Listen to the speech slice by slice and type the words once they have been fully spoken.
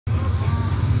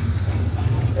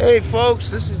Hey folks,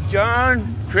 this is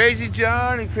John, Crazy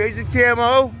John and Crazy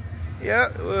Camo. Yeah,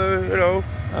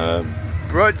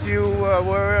 brought to you,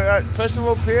 we're at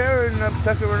Festival Pier in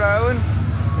Pawtucket, Rhode Island.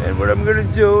 And what I'm gonna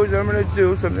do is I'm gonna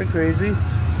do something crazy.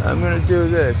 I'm gonna do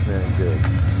this, man, dude.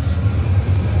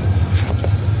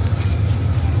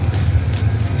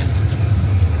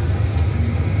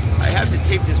 I have to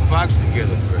tape this box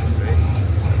together first, right?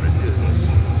 I'm gonna do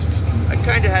this. I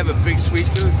kind of have a big sweet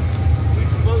tooth. We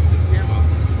both do.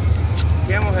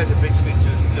 Camo has a big sweet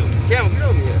tooth too. Camo, get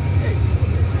over here. Hey.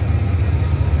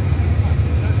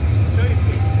 Show your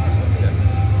feet. Yeah.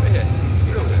 Right here.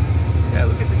 Get over there. Yeah,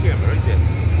 look at the camera. Right there.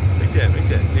 Right there. Right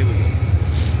there. Here we go.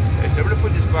 Okay, so I'm going to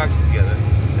put this box together.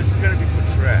 This is going to be for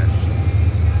trash.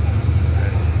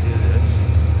 Alright, do this.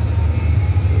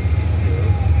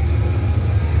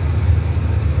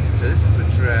 So this is for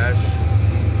trash.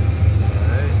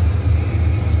 Alright.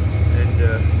 And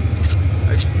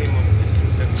I just came up with this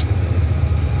concept.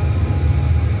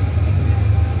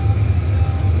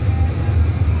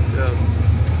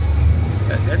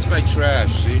 That's my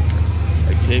trash, see?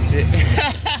 I taped it.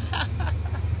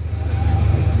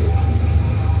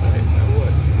 Alright, now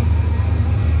what?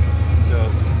 So,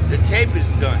 the tape is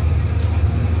done.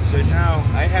 So now,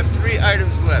 I have 3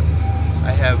 items left.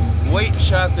 I have white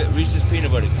chocolate Reese's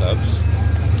Peanut Butter Cups.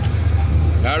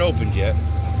 Not opened yet.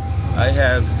 I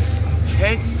have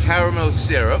Kent caramel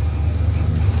syrup.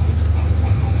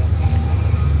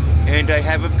 And I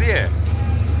have a beer.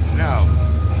 Now,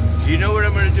 do you know what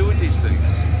I'm going to do with these things?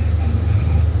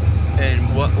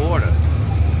 And what order?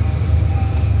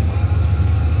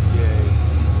 Yay.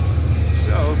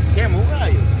 So, Cam, who are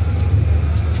you?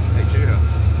 Hey, check it out.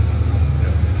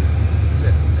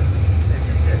 Sit.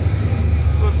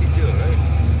 What do you do, right?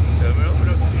 So I'm going to open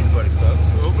up the peanut butter cups.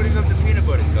 We're opening up the peanut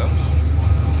butter cups.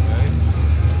 Right?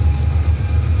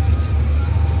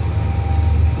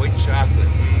 White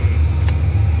chocolate.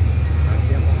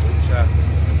 White chocolate.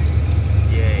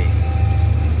 Yay.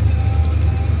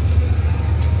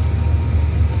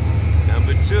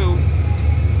 Number 2,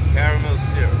 caramel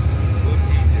syrup. What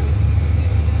do you do?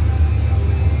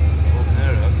 Open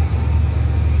that up.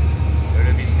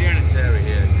 Gotta be sanitary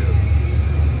here, too.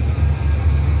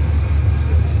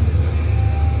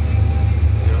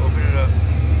 So open it up.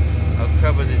 I'll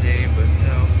cover the name, but you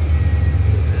know,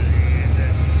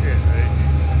 that's shit, right?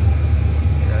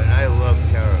 Yeah, and I love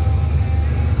caramel.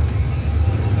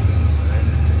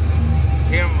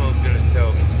 Caramel's gonna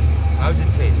tell me. How's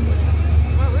it taste, buddy?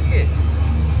 Come on, look it.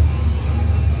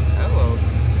 Hello.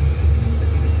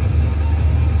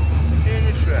 In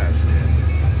the trash there.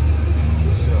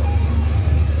 So.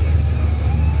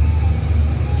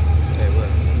 Hey,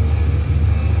 look.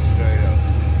 Let's try it out.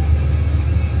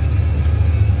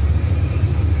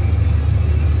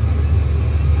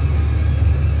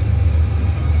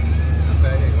 Not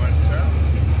bad. Hey, you want to try it?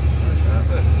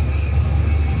 Look.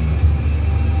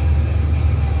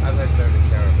 I've had better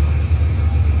caramel.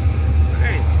 But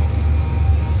anyhow,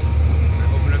 I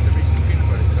open up the Reese's Peanut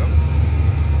Butter Cup.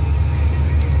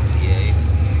 Yay.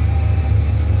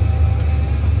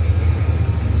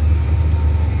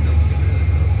 No,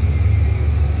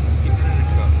 keep it in the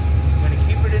cup. I'm going to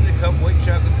keep it in the cup, white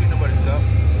chocolate peanut butter cup,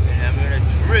 and I'm going to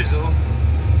drizzle the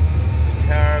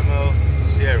caramel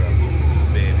syrup. Ooh,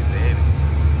 baby, baby.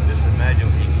 Just imagine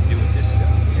what you can do with this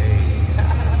stuff. Yay.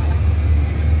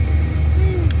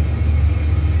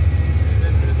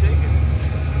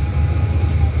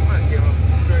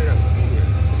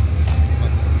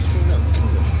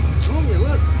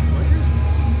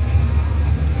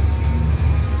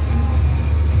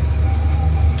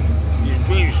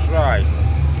 Right.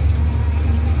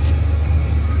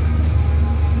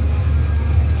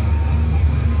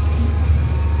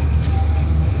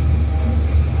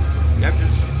 You have to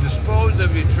dispose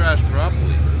of your trash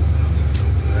properly.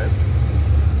 Right?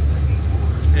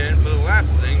 And for the last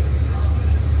thing,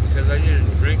 because I need a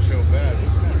drink so bad.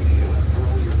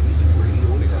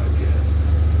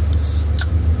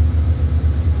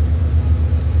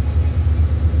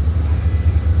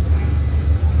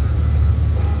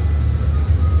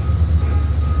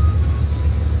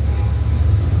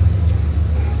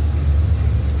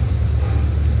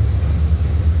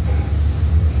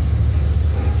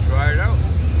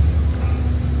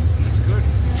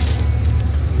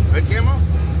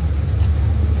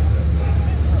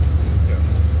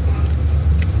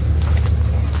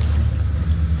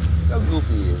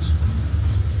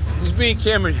 Being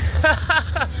camera,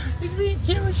 he's being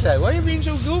camera shy. Why are you being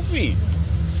so goofy?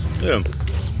 Yeah.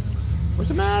 What's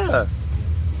the matter?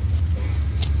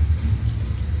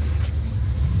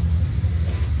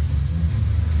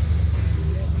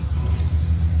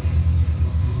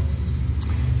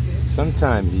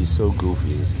 Sometimes he's so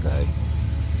goofy, this guy.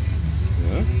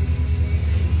 Yeah?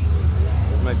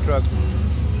 There's my truck.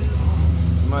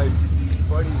 My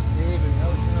buddies Dave and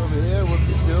Nelson over here. What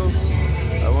to do?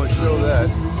 I won't show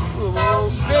that.